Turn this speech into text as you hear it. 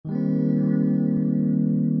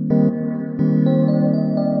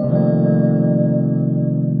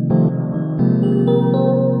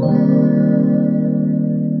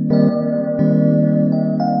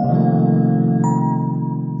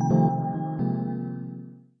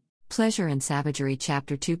Pleasure and Savagery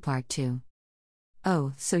Chapter 2 Part 2.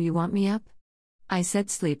 Oh, so you want me up? I said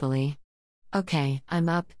sleepily. Okay, I'm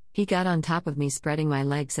up. He got on top of me, spreading my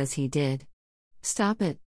legs as he did. Stop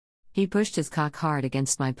it. He pushed his cock hard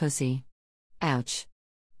against my pussy. Ouch.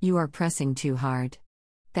 You are pressing too hard.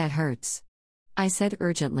 That hurts. I said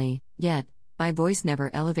urgently, yet, my voice never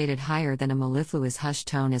elevated higher than a mellifluous hushed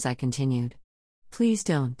tone as I continued. Please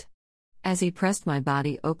don't. As he pressed my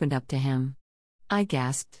body opened up to him. I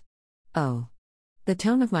gasped. Oh. The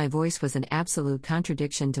tone of my voice was an absolute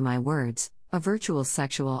contradiction to my words, a virtual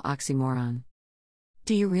sexual oxymoron.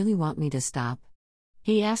 Do you really want me to stop?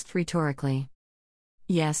 He asked rhetorically.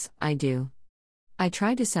 Yes, I do. I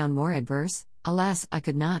tried to sound more adverse, alas, I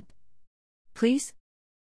could not. Please?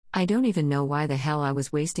 I don't even know why the hell I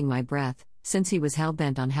was wasting my breath, since he was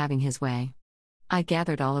hell-bent on having his way. I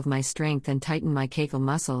gathered all of my strength and tightened my cacle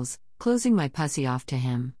muscles, closing my pussy off to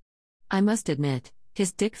him. I must admit,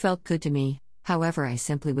 his dick felt good to me, however I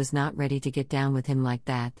simply was not ready to get down with him like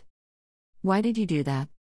that. Why did you do that?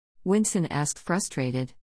 Winston asked,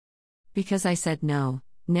 frustrated. Because I said no,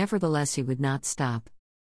 nevertheless he would not stop.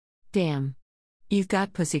 Damn. You've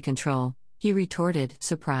got pussy control, he retorted,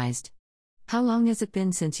 surprised. How long has it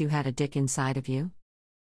been since you had a dick inside of you?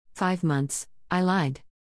 5 months, I lied.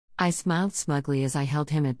 I smiled smugly as I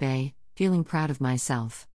held him at bay, feeling proud of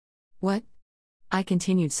myself. What? I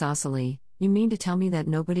continued saucily, you mean to tell me that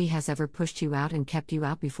nobody has ever pushed you out and kept you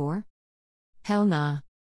out before? Hell nah.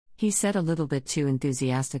 He said a little bit too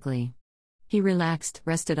enthusiastically. He relaxed,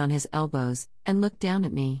 rested on his elbows, and looked down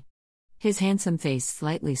at me. His handsome face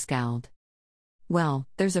slightly scowled. Well,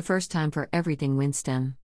 there's a first time for everything,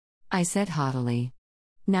 Winston. I said haughtily.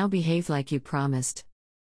 Now behave like you promised.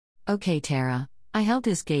 Okay, Tara. I held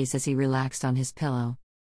his gaze as he relaxed on his pillow.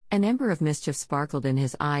 An ember of mischief sparkled in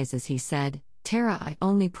his eyes as he said, Tara, I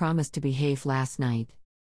only promised to behave last night.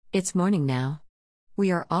 It's morning now.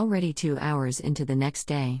 We are already 2 hours into the next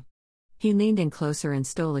day. He leaned in closer and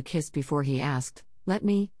stole a kiss before he asked, let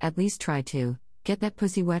me, at least try to, get that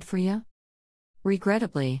pussy wet for ya?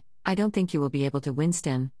 Regrettably, I don't think you will be able to,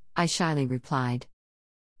 Winston, I shyly replied.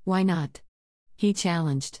 Why not? He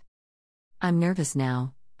challenged. I'm nervous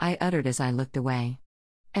now, I uttered as I looked away.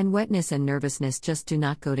 And wetness and nervousness just do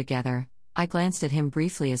not go together. I glanced at him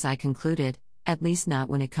briefly as I concluded, at least not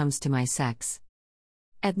when it comes to my sex.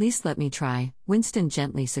 At least let me try, Winston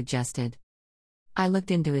gently suggested. I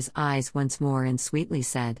looked into his eyes once more and sweetly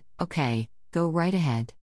said, okay, go right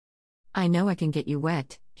ahead. I know I can get you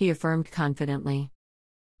wet, he affirmed confidently.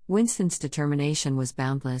 Winston's determination was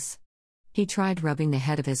boundless. He tried rubbing the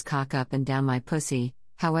head of his cock up and down my pussy,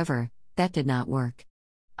 however, that did not work.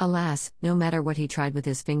 Alas, no matter what he tried with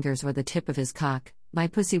his fingers or the tip of his cock, my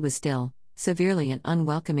pussy was still, severely and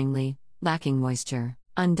unwelcomingly, lacking moisture.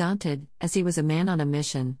 Undaunted, as he was a man on a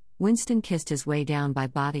mission, Winston kissed his way down my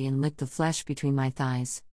body and licked the flesh between my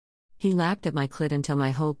thighs. He lapped at my clit until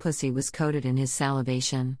my whole pussy was coated in his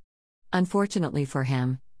salivation. Unfortunately for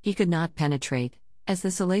him, he could not penetrate, as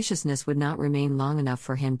the salaciousness would not remain long enough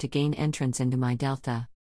for him to gain entrance into my delta.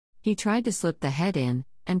 He tried to slip the head in,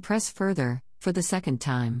 and press further, for the second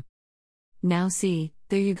time. Now see,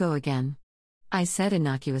 there you go again. I said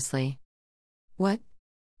innocuously. What?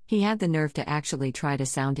 He had the nerve to actually try to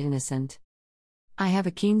sound innocent. I have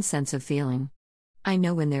a keen sense of feeling. I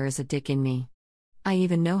know when there is a dick in me. I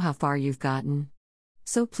even know how far you've gotten.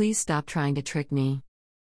 So please stop trying to trick me.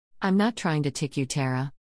 I'm not trying to tick you,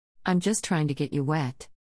 Tara. I'm just trying to get you wet.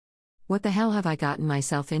 What the hell have I gotten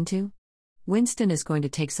myself into? Winston is going to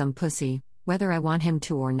take some pussy, whether I want him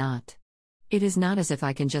to or not. It is not as if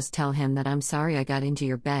I can just tell him that I'm sorry I got into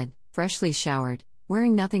your bed, freshly showered,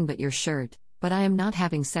 wearing nothing but your shirt, but I am not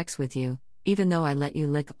having sex with you, even though I let you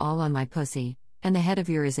lick all on my pussy, and the head of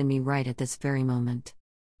yours is in me right at this very moment.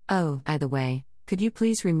 Oh, by the way, could you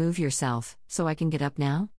please remove yourself, so I can get up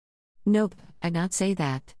now? Nope, I'd not say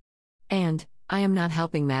that. And, I am not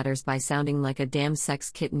helping matters by sounding like a damn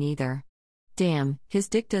sex kitten either. Damn, his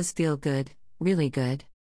dick does feel good, really good.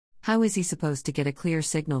 How is he supposed to get a clear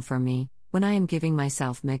signal from me, when I am giving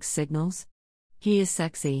myself mixed signals? He is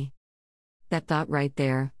sexy. That thought right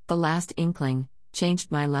there, the last inkling,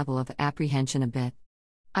 changed my level of apprehension a bit.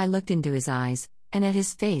 I looked into his eyes, and at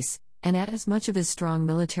his face, and at as much of his strong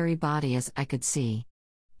military body as I could see.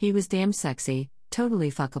 He was damn sexy,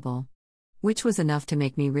 totally fuckable. Which was enough to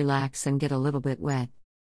make me relax and get a little bit wet.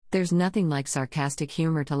 There's nothing like sarcastic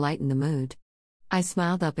humor to lighten the mood. I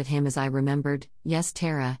smiled up at him as I remembered, yes,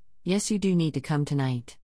 Tara, yes, you do need to come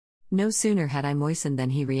tonight. No sooner had I moistened than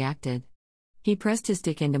he reacted. He pressed his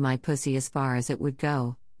dick into my pussy as far as it would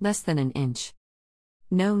go, less than an inch.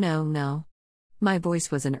 No, no, no. My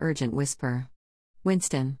voice was an urgent whisper.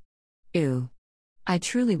 Winston. Ew. I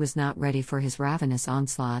truly was not ready for his ravenous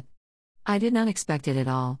onslaught. I did not expect it at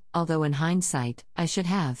all, although in hindsight, I should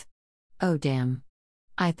have. Oh damn.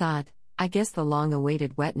 I thought, I guess the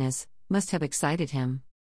long-awaited wetness must have excited him.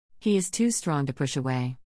 He is too strong to push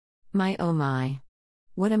away. My oh my.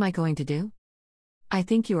 What am I going to do? I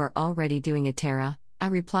think you are already doing it, Tara, I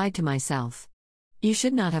replied to myself. You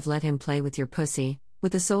should not have let him play with your pussy,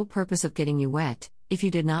 with the sole purpose of getting you wet, if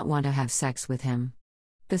you did not want to have sex with him.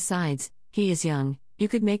 Besides, he is young, you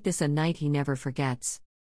could make this a night he never forgets.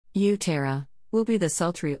 You, Tara, will be the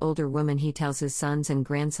sultry older woman he tells his sons and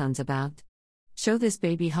grandsons about. Show this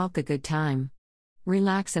baby Hulk a good time.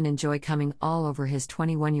 Relax and enjoy coming all over his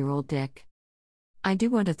 21-year-old dick. I do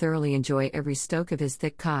want to thoroughly enjoy every stoke of his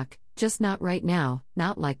thick cock, just not right now,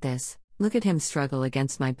 not like this. Look at him struggle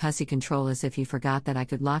against my pussy control as if he forgot that I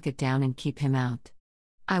could lock it down and keep him out.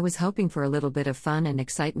 I was hoping for a little bit of fun and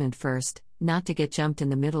excitement first, not to get jumped in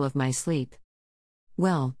the middle of my sleep.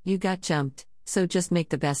 Well, you got jumped, so just make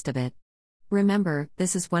the best of it. Remember,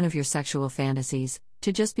 this is one of your sexual fantasies,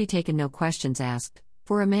 to just be taken no questions asked,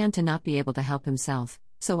 for a man to not be able to help himself,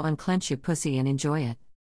 so unclench your pussy and enjoy it.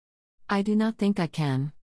 I do not think I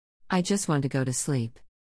can. I just want to go to sleep.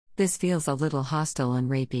 This feels a little hostile and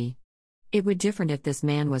rapey. It would different if this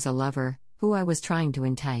man was a lover, who I was trying to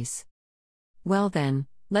entice. Well then,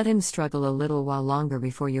 let him struggle a little while longer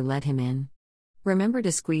before you let him in. Remember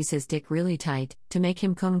to squeeze his dick really tight, to make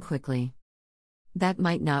him come quickly. That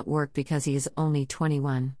might not work because he is only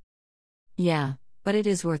 21. Yeah, but it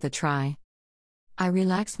is worth a try. I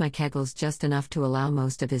relaxed my kegels just enough to allow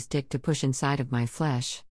most of his dick to push inside of my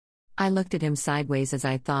flesh. I looked at him sideways as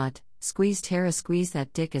I thought, squeeze Tara, squeeze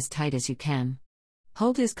that dick as tight as you can.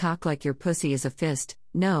 Hold his cock like your pussy is a fist,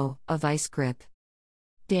 no, a vice grip.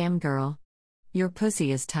 Damn girl. Your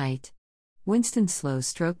pussy is tight. Winston slow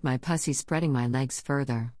stroked my pussy, spreading my legs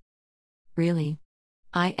further. Really?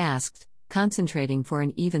 I asked, concentrating for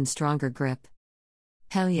an even stronger grip.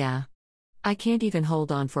 Hell yeah. I can't even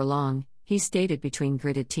hold on for long, he stated between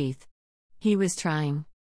gritted teeth. He was trying.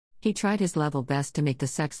 He tried his level best to make the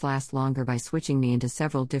sex last longer by switching me into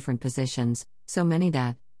several different positions, so many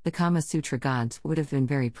that the Kama Sutra gods would have been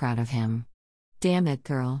very proud of him. Damn it,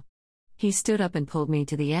 girl. He stood up and pulled me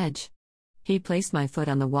to the edge. He placed my foot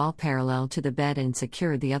on the wall parallel to the bed and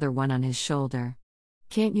secured the other one on his shoulder.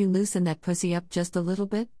 Can't you loosen that pussy up just a little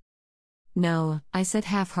bit? No, I said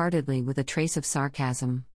half-heartedly with a trace of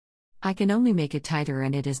sarcasm. I can only make it tighter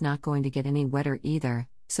and it is not going to get any wetter either,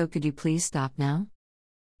 so could you please stop now?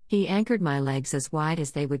 He anchored my legs as wide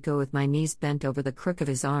as they would go with my knees bent over the crook of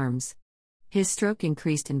his arms. His stroke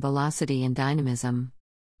increased in velocity and dynamism.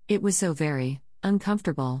 It was so very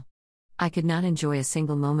uncomfortable. I could not enjoy a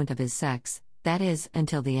single moment of his sex, that is,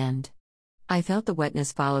 until the end. I felt the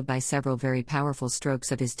wetness followed by several very powerful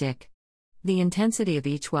strokes of his dick. The intensity of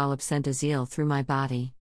each wallop sent a zeal through my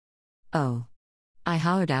body. Oh. I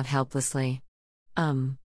hollered out helplessly.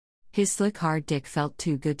 His slick hard dick felt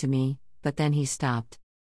too good to me, but then he stopped.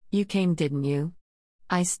 You came, didn't you?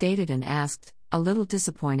 I stated and asked, a little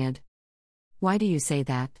disappointed. Why do you say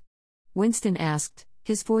that? Winston asked,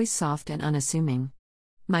 his voice soft and unassuming.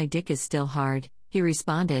 My dick is still hard, he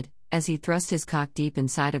responded, as he thrust his cock deep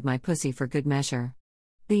inside of my pussy for good measure.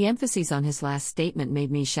 The emphasis on his last statement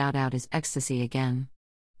made me shout out his ecstasy again.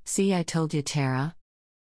 See, I told you, Tara.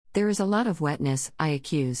 There is a lot of wetness, I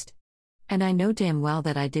accused. And I know damn well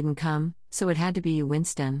that I didn't come, so it had to be you,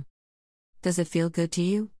 Winston. Does it feel good to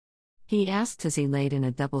you? He asked as he laid in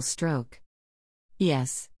a double stroke.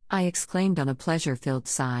 Yes, I exclaimed on a pleasure-filled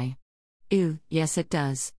sigh. Ew, yes it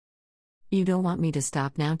does. You don't want me to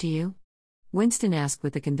stop now, do you? Winston asked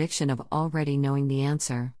with the conviction of already knowing the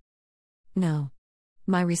answer. No.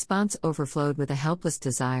 My response overflowed with a helpless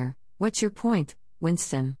desire. What's your point,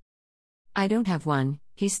 Winston? I don't have one,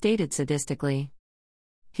 he stated sadistically.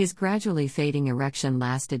 His gradually fading erection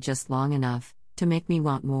lasted just long enough to make me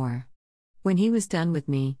want more. When he was done with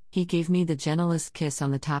me, he gave me the gentlest kiss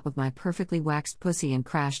on the top of my perfectly waxed pussy and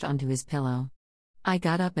crashed onto his pillow. I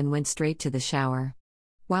got up and went straight to the shower.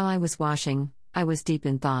 While I was washing, I was deep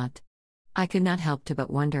in thought. I could not help to but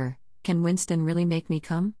wonder, can Winston really make me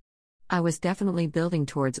come? I was definitely building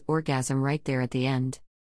towards orgasm right there at the end.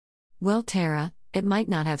 Well, Tara, it might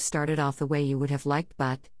not have started off the way you would have liked,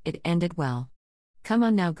 but it ended well. Come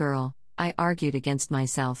on now, girl, I argued against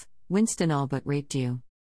myself. Winston all but raped you.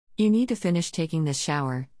 You need to finish taking this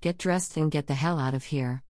shower, get dressed and get the hell out of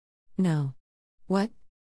here. No. What?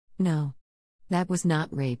 No. That was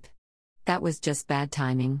not rape. That was just bad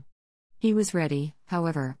timing. He was ready,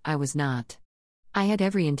 however, I was not. I had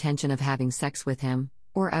every intention of having sex with him,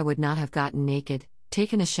 or I would not have gotten naked,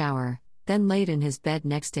 taken a shower, then laid in his bed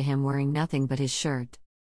next to him wearing nothing but his shirt.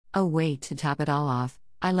 Oh wait, to top it all off,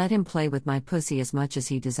 I let him play with my pussy as much as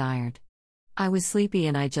he desired. I was sleepy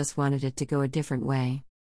and I just wanted it to go a different way.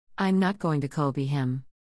 I'm not going to Colby him.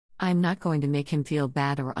 I'm not going to make him feel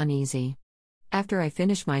bad or uneasy. After I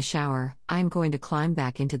finish my shower, I'm going to climb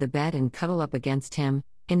back into the bed and cuddle up against him,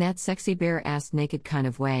 in that sexy bare-ass naked kind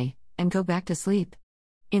of way, and go back to sleep.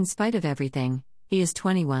 In spite of everything, he is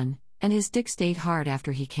 21, and his dick stayed hard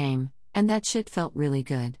after he came, and that shit felt really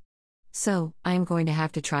good. So, I am going to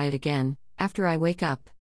have to try it again, after I wake up.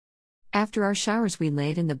 After our showers we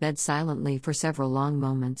laid in the bed silently for several long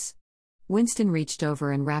moments. Winston reached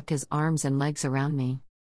over and wrapped his arms and legs around me.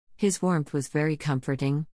 His warmth was very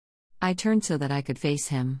comforting. I turned so that I could face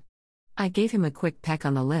him. I gave him a quick peck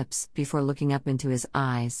on the lips before looking up into his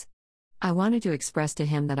eyes. I wanted to express to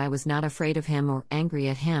him that I was not afraid of him or angry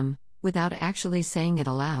at him, without actually saying it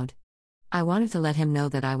aloud. I wanted to let him know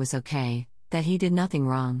that I was okay, that he did nothing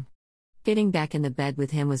wrong. Getting back in the bed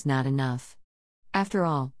with him was not enough. After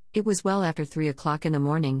all, it was well after 3 o'clock in the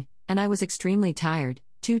morning, and I was extremely tired,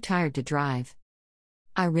 too tired to drive.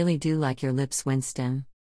 I really do like your lips, Winston.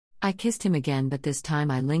 I kissed him again, but this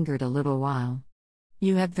time I lingered a little while.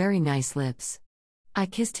 You have very nice lips. I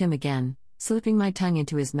kissed him again, slipping my tongue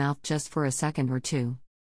into his mouth just for a second or two.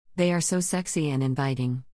 They are so sexy and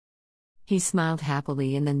inviting. He smiled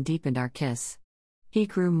happily and then deepened our kiss. He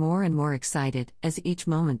grew more and more excited as each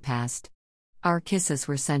moment passed. Our kisses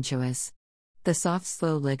were sensuous. The soft,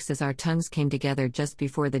 slow licks as our tongues came together just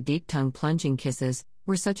before the deep tongue plunging kisses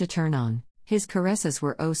were such a turn-on. His caresses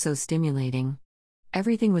were oh so stimulating.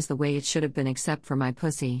 Everything was the way it should have been except for my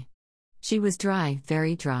pussy. She was dry,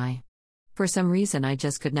 very dry. For some reason I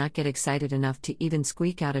just could not get excited enough to even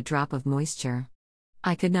squeak out a drop of moisture.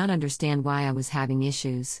 I could not understand why I was having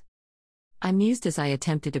issues. I mused as I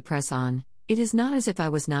attempted to press on. It is not as if I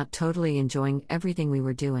was not totally enjoying everything we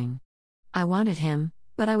were doing. I wanted him,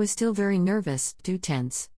 but I was still very nervous, too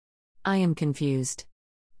tense. I am confused.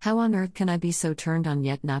 How on earth can I be so turned on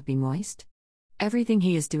yet not be moist? Everything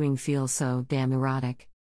he is doing feels so damn erotic.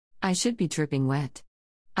 I should be dripping wet.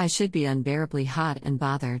 I should be unbearably hot and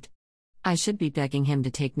bothered. I should be begging him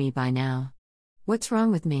to take me by now. What's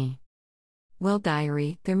wrong with me? Well,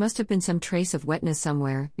 diary, there must have been some trace of wetness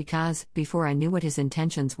somewhere, because, before I knew what his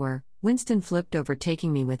intentions were, Winston flipped over,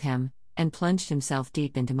 taking me with him, and plunged himself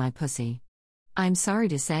deep into my pussy. I'm sorry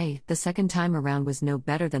to say, the second time around was no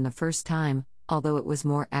better than the first time, although it was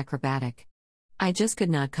more acrobatic. I just could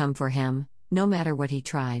not come for him, no matter what he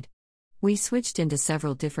tried. We switched into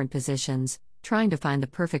several different positions, trying to find the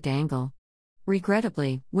perfect angle.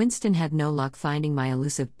 Regrettably, Winston had no luck finding my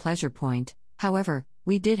elusive pleasure point. However,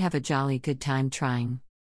 we did have a jolly good time trying.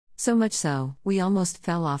 So much so, we almost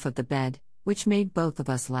fell off of the bed, which made both of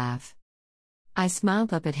us laugh. I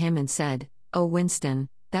smiled up at him and said, "Oh Winston,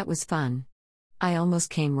 that was fun. I almost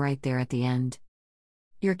came right there at the end."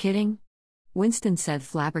 "You're kidding?" Winston said,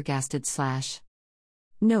 flabbergasted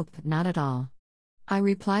 / "Nope, not at all." I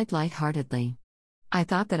replied lightheartedly. I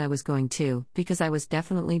thought that I was going to, because I was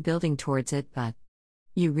definitely building towards it, but...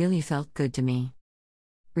 You really felt good to me.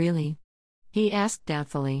 Really? He asked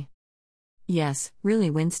doubtfully. Yes, really,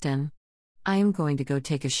 Winston. I am going to go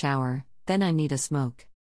take a shower, then I need a smoke.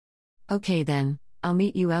 Okay then, I'll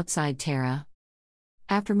meet you outside, Tara.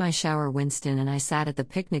 After my shower, Winston and I sat at the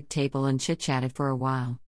picnic table and chit-chatted for a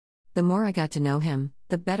while. The more I got to know him,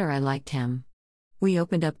 the better I liked him. We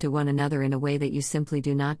opened up to one another in a way that you simply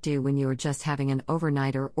do not do when you are just having an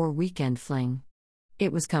overnighter or weekend fling.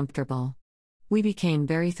 It was comfortable. We became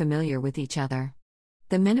very familiar with each other.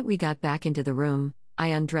 The minute we got back into the room, I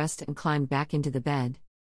undressed and climbed back into the bed.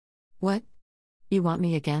 "What? You want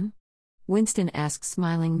me again?" Winston asked,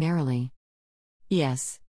 smiling merrily.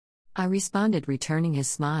 "Yes." I responded, returning his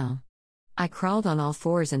smile. I crawled on all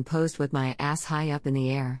fours and posed with my ass high up in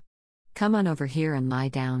the air. "Come on over here and lie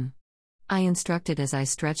down," I instructed as I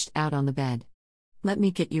stretched out on the bed. "Let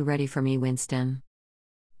me get you ready for me, Winston."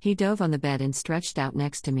 He dove on the bed and stretched out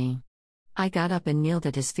next to me. I got up and kneeled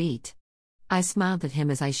at his feet. I smiled at him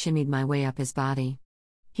as I shimmied my way up his body.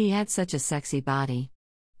 He had such a sexy body.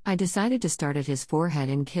 I decided to start at his forehead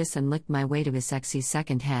and kiss and licked my way to his sexy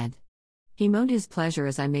second head. He moaned his pleasure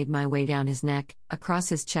as I made my way down his neck, across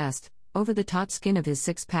his chest, over the taut skin of his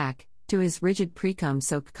six-pack, to his rigid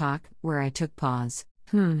pre-cum-soaked cock, where I took pause.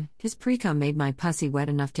 His pre-cum made my pussy wet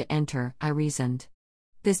enough to enter, I reasoned.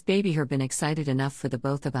 This baby had been excited enough for the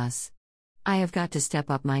both of us. I have got to step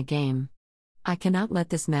up my game. I cannot let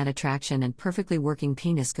this mad attraction and perfectly working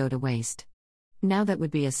penis go to waste. Now that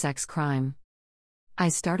would be a sex crime. I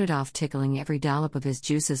started off tickling every dollop of his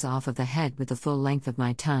juices off of the head with the full length of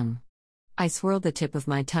my tongue. I swirled the tip of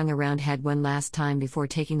my tongue around head one last time before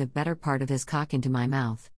taking the better part of his cock into my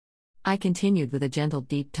mouth. I continued with a gentle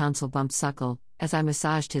deep tonsil bump suckle, as I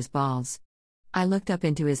massaged his balls. I looked up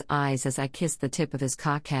into his eyes as I kissed the tip of his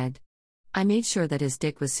cock head. I made sure that his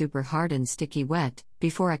dick was super hard and sticky wet,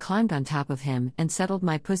 before I climbed on top of him and settled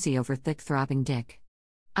my pussy over thick throbbing dick.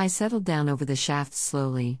 I settled down over the shaft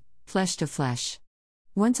slowly, flesh to flesh.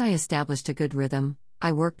 Once I established a good rhythm,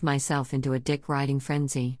 I worked myself into a dick-riding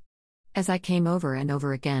frenzy. As I came over and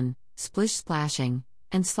over again, splish splashing,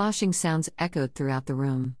 and sloshing sounds echoed throughout the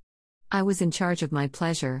room. I was in charge of my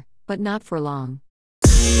pleasure, but not for long.